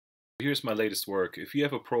Here's my latest work. If you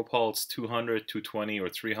have a Pro Pulse 200, 220, or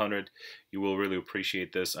 300, you will really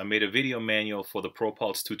appreciate this. I made a video manual for the Pro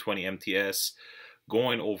Pulse 220 MTS,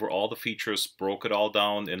 going over all the features, broke it all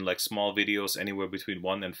down in like small videos, anywhere between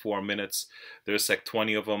 1 and 4 minutes. There's like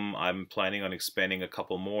 20 of them. I'm planning on expanding a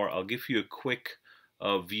couple more. I'll give you a quick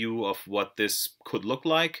view of what this could look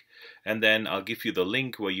like, and then I'll give you the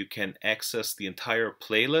link where you can access the entire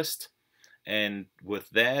playlist. And with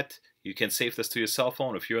that, you can save this to your cell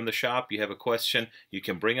phone. If you're in the shop, you have a question, you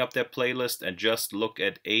can bring up that playlist and just look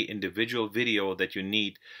at a individual video that you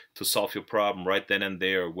need to solve your problem right then and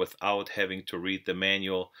there without having to read the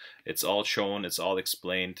manual. It's all shown, it's all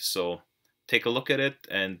explained. So take a look at it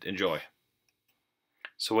and enjoy.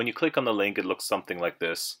 So when you click on the link, it looks something like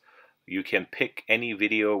this. You can pick any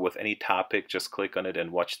video with any topic, just click on it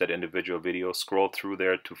and watch that individual video. Scroll through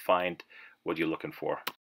there to find what you're looking for.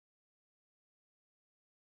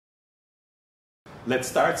 Let's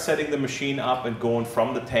start setting the machine up and going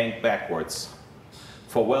from the tank backwards.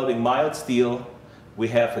 For welding mild steel, we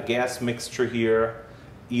have a gas mixture here,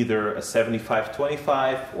 either a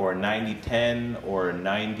 75-25 or a 90-10 or a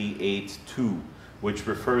 98-2, which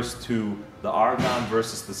refers to the argon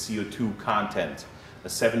versus the CO2 content. A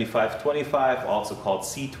 75-25, also called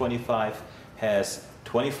C25, has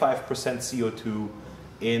 25% CO2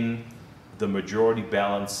 in the majority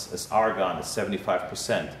balance as argon is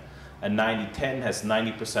 75%. A 90-10 has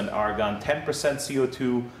 90% argon, 10%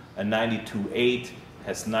 CO2. A 92-8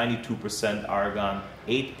 has 92% argon,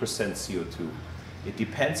 8% CO2. It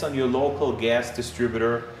depends on your local gas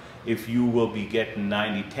distributor if you will be getting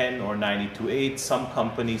 90-10 or 92-8. Some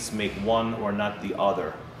companies make one or not the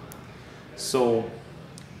other. So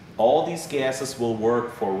all these gases will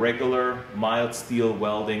work for regular mild steel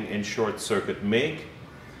welding in short circuit MIG.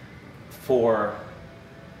 For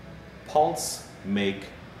pulse MIG,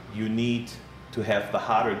 you need to have the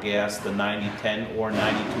hotter gas, the 90-10 or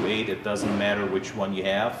 92-8. It doesn't matter which one you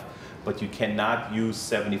have, but you cannot use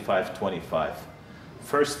 75-25.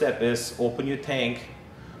 First step is open your tank,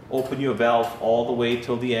 open your valve all the way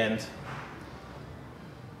till the end.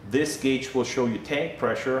 This gauge will show you tank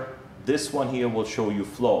pressure. This one here will show you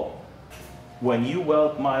flow. When you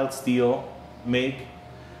weld mild steel MIG,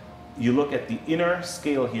 you look at the inner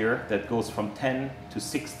scale here that goes from 10 to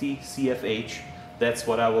 60 CFH. That's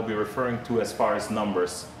what I will be referring to as far as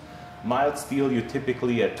numbers. Mild steel, you're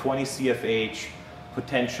typically at 20 CFH,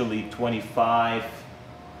 potentially 25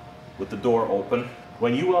 with the door open.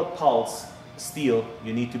 When you weld pulse steel,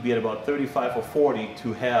 you need to be at about 35 or 40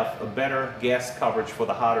 to have a better gas coverage for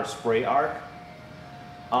the hotter spray arc.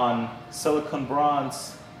 On silicon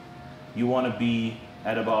bronze, you want to be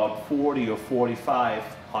at about 40 or 45,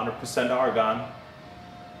 100% argon.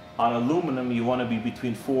 On aluminum, you want to be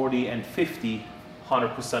between 40 and 50,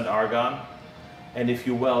 100% argon. And if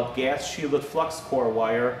you weld gas shielded flux core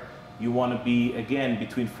wire, you want to be again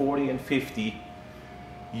between 40 and 50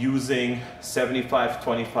 using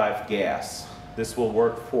 75-25 gas. This will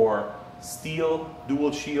work for steel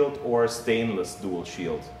dual shield or stainless dual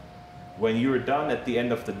shield. When you're done at the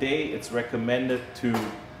end of the day, it's recommended to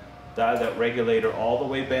dial that regulator all the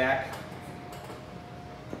way back,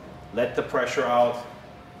 let the pressure out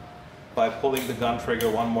by pulling the gun trigger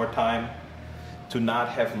one more time to not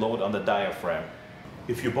have load on the diaphragm.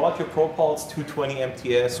 If you bought your Pro Pulse 220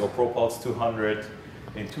 MTS or Pro Pulse 200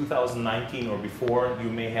 in 2019 or before, you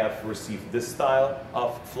may have received this style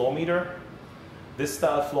of flow meter. This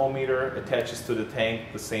style flow meter attaches to the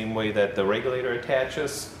tank the same way that the regulator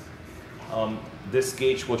attaches. This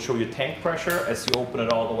gauge will show you tank pressure as you open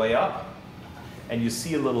it all the way up. And you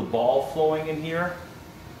see a little ball flowing in here.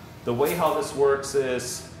 The way how this works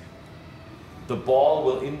is the ball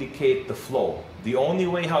will indicate the flow. The only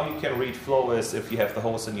way how you can read flow is if you have the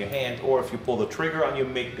hose in your hand or if you pull the trigger on your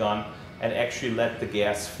MIG gun and actually let the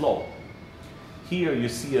gas flow. Here you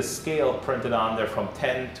see a scale printed on there from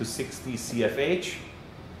 10 to 60 CFH.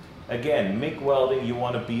 Again, MIG welding, you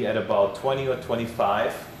want to be at about 20 or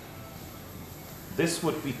 25. This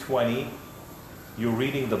would be 20. You're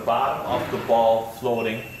reading the bottom of the ball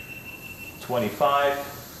floating. 25,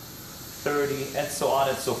 30, and so on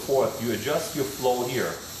and so forth. You adjust your flow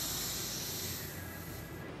here.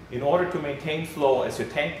 In order to maintain flow, as your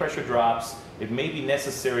tank pressure drops, it may be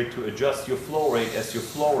necessary to adjust your flow rate as your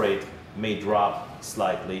flow rate may drop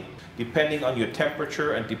slightly. Depending on your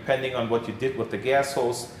temperature and depending on what you did with the gas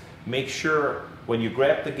hose, make sure when you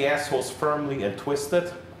grab the gas hose firmly and twist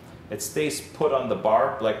it, it stays put on the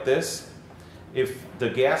barb like this. If the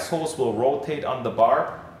gas hose will rotate on the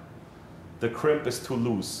barb, the crimp is too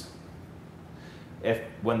loose.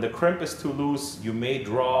 When the crimp is too loose, you may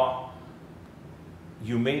draw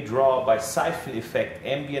you may draw by siphon effect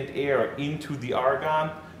ambient air into the argon,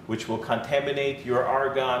 which will contaminate your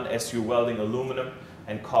argon as you're welding aluminum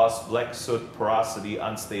and cause black soot, porosity,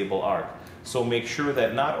 unstable arc. So make sure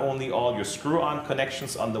that not only all your screw-on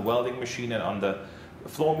connections on the welding machine and on the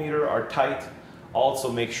flow meter are tight,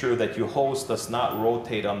 also make sure that your hose does not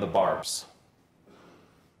rotate on the barbs.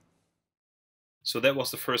 So that was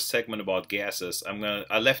the first segment about gases.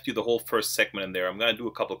 I left you the whole first segment in there. I'm gonna do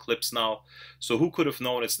a couple clips now. So who could have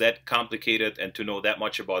known it's that complicated and to know that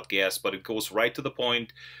much about gas, but it goes right to the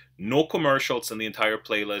point. No commercials in the entire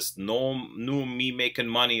playlist, no me making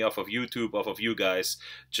money off of YouTube, off of you guys,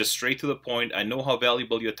 just straight to the point. I know how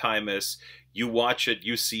valuable your time is. You watch it,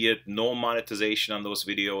 you see it, no monetization on those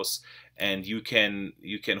videos, and you can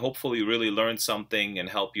hopefully really learn something and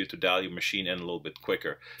help you to dial your machine in a little bit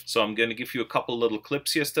quicker. So I'm going to give you a couple little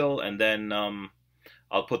clips here still, and then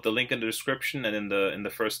I'll put the link in the description and in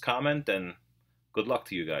the first comment, and good luck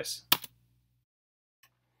to you guys.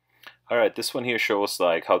 Alright, this one here shows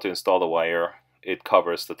like how to install the wire. It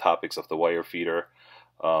covers the topics of the wire feeder,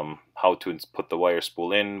 how to put the wire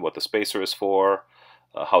spool in, what the spacer is for,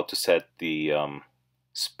 how to set the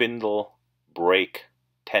spindle brake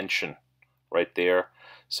tension right there.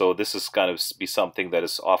 So this is going to be something that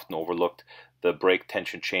is often overlooked. The brake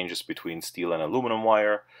tension changes between steel and aluminum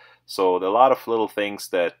wire. So there are a lot of little things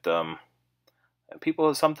that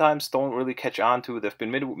people sometimes don't really catch on to. They've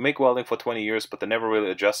been MIG welding for 20 years, but they never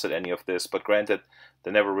really adjusted any of this. But granted,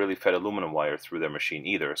 they never really fed aluminum wire through their machine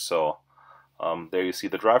either. So there you see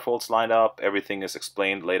the drive holes lined up. Everything is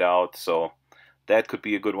explained, laid out. So that could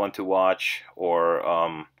be a good one to watch.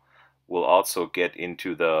 Or we'll also get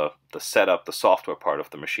into the setup, the software part of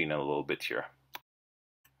the machine in a little bit here.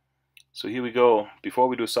 So here we go. Before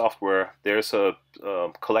we do software, there's a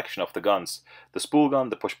collection of the guns. The spool gun,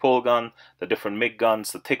 the push-pull gun, the different MIG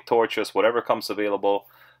guns, the TIG torches, whatever comes available,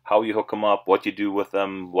 how you hook them up, what you do with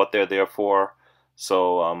them, what they're there for.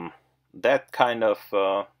 So that kind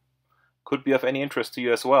of could be of any interest to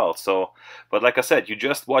you as well. So, but like I said, you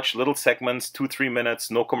just watch little segments, 2-3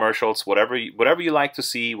 minutes, no commercials, whatever you like to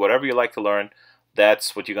see, whatever you like to learn.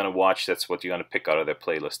 That's what you're going to watch. That's what you're going to pick out of their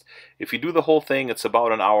playlist. If you do the whole thing, it's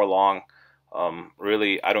about an hour long.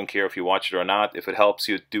 Really, I don't care if you watch it or not. If it helps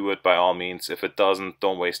you, do it by all means. If it doesn't,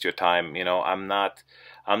 don't waste your time. You know, I'm not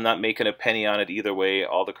making a penny on it either way.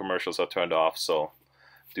 All the commercials are turned off. So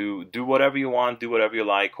do whatever you want, do whatever you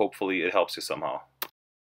like. Hopefully it helps you somehow.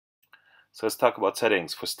 So let's talk about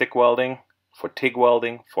settings for stick welding, for TIG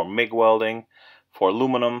welding, for MIG welding, for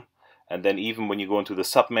aluminum. And then even when you go into the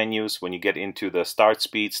sub-menus, when you get into the start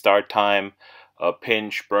speed, start time,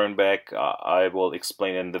 pinch, burn back, I will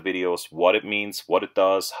explain in the videos what it means, what it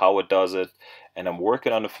does, how it does it. And I'm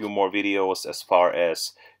working on a few more videos as far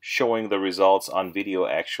as showing the results on video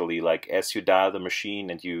actually, like as you dial the machine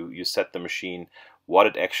and you set the machine, what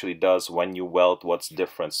it actually does when you weld, what's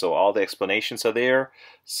different. So all the explanations are there.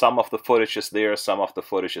 Some of the footage is there, some of the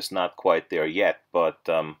footage is not quite there yet, but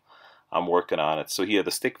I'm working on it. So here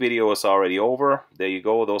the stick video is already over. There you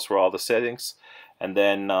go. Those were all the settings. And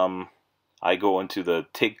then I go into the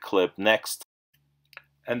TIG Clip next.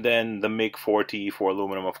 And then the MIG 4T for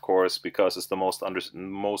aluminum, of course, because it's the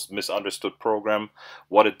most misunderstood program.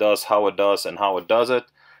 What it does, how it does, and how it does it.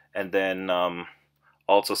 And then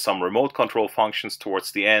also some remote control functions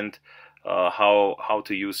towards the end. How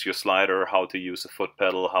to use your slider, how to use a foot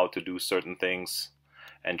pedal, how to do certain things,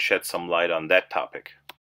 and shed some light on that topic.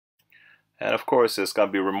 And of course, there's going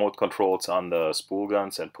to be remote controls on the spool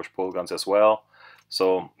guns and push-pull guns as well.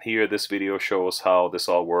 So here, this video shows how this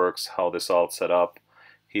all works, how this all set up.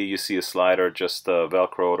 Here you see a slider just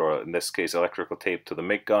velcroed, or in this case, electrical tape to the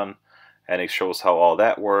MIG gun. And it shows how all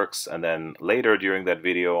that works. And then later during that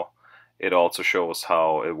video, it also shows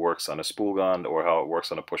how it works on a spool gun or how it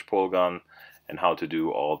works on a push-pull gun and how to do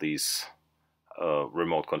all these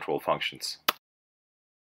remote control functions.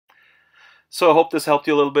 So I hope this helped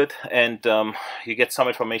you a little bit and you get some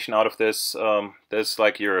information out of this. There's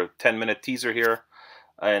like your 10-minute teaser here.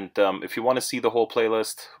 And if you want to see the whole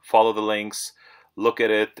playlist, follow the links, look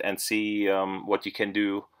at it and see what you can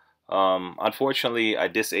do. Unfortunately, I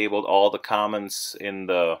disabled all the comments in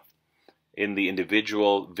the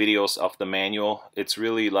individual videos of the manual. It's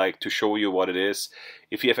really like to show you what it is.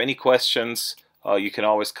 If you have any questions, you can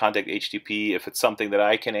always contact HTP. If it's something that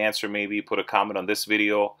I can answer, maybe put a comment on this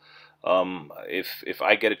video. If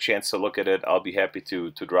I get a chance to look at it, I'll be happy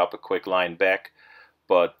to drop a quick line back.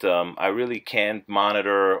 But I really can't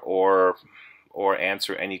monitor or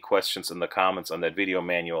answer any questions in the comments on that video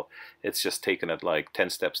manual. It's just taken it like 10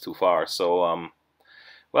 steps too far. So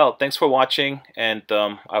well, thanks for watching, and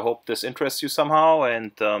I hope this interests you somehow,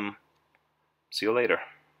 and See you later.